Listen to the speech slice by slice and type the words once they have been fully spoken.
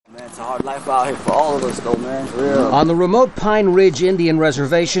It's a hard life out here for all of us, though, man. For real. On the remote Pine Ridge Indian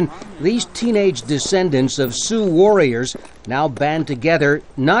Reservation, these teenage descendants of Sioux warriors now band together,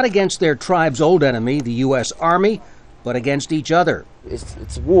 not against their tribe's old enemy, the U.S. Army, but against each other.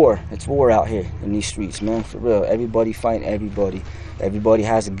 It's war. It's war out here in these streets, man, for real. Everybody fighting everybody. Everybody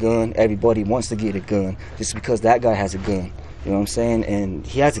has a gun. Everybody wants to get a gun just because that guy has a gun. You know what I'm saying? And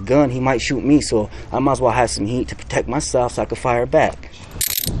he has a gun, he might shoot me, so I might as well have some heat to protect myself so I can fire back.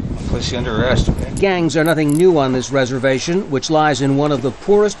 I'll put you under arrest, okay? Gangs are nothing new on this reservation, which lies in one of the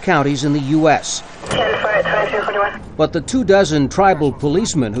poorest counties in the U.S. But the 24 tribal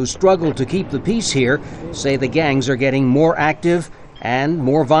policemen who struggle to keep the peace here say the gangs are getting more active and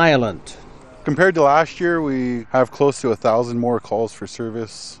more violent. Compared to last year, we have close to 1,000 more calls for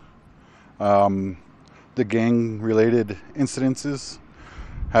service. The gang-related incidences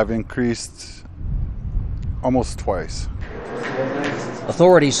have increased almost twice.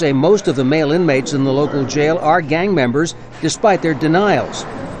 Authorities say most of the male inmates in the local jail are gang members, despite their denials.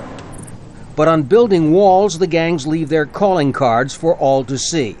 But on building walls, the gangs leave their calling cards for all to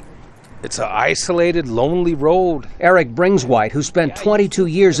see. It's an isolated, lonely road. Eric Bringswhite, who spent 22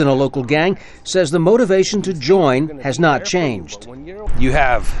 years in a local gang, says the motivation to join has not changed. You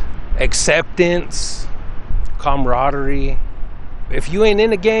have acceptance, camaraderie. If you ain't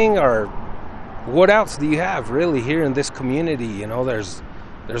in a gang, or what else do you have really here in this community? You know, there's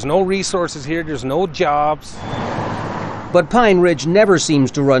no resources here, there's no jobs. But Pine Ridge never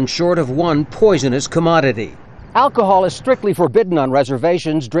seems to run short of one poisonous commodity. Alcohol is strictly forbidden on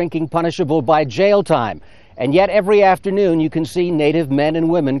reservations, drinking punishable by jail time. And yet every afternoon you can see Native men and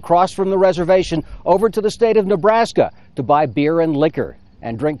women cross from the reservation over to the state of Nebraska to buy beer and liquor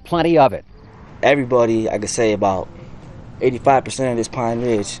and drink plenty of it. Everybody, I could say about 85% of this Pine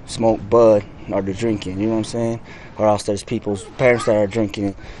Ridge smoke bud or they're drinking, you know what I'm saying? Or else there's people's parents that are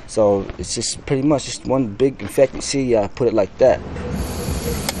drinking. So it's just pretty much just one big infected city, I put it like that.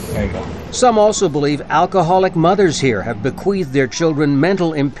 There you go. Some also believe alcoholic mothers here have bequeathed their children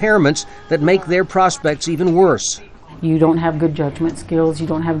mental impairments that make their prospects even worse. You don't have good judgment skills, you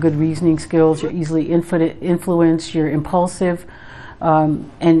don't have good reasoning skills, you're easily influenced, you're impulsive,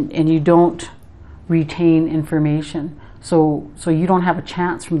 and you don't retain information. So you don't have a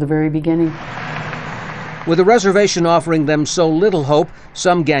chance from the very beginning. With the reservation offering them so little hope,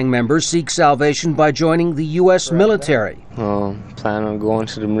 some gang members seek salvation by joining the U.S. military. Plan on going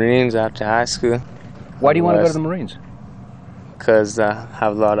to the Marines after high school. Why do you want to go to the Marines? Because I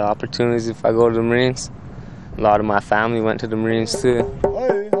have a lot of opportunities if I go to the Marines. A lot of my family went to the Marines too.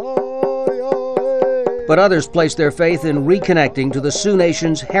 But others place their faith in reconnecting to the Sioux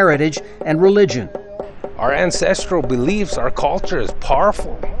Nation's heritage and religion. Our ancestral beliefs, our culture is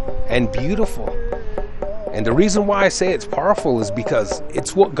powerful and beautiful. And the reason why I say it's powerful is because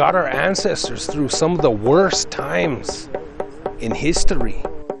it's what got our ancestors through some of the worst times in history.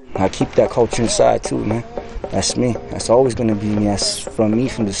 I keep that culture inside too, man. That's me. That's always going to be me. That's from me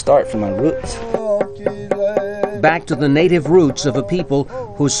from the start, from my roots. Back to the native roots of a people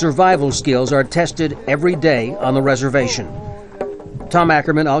whose survival skills are tested every day on the reservation. Tom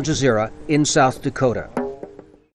Ackerman, Al Jazeera, in South Dakota.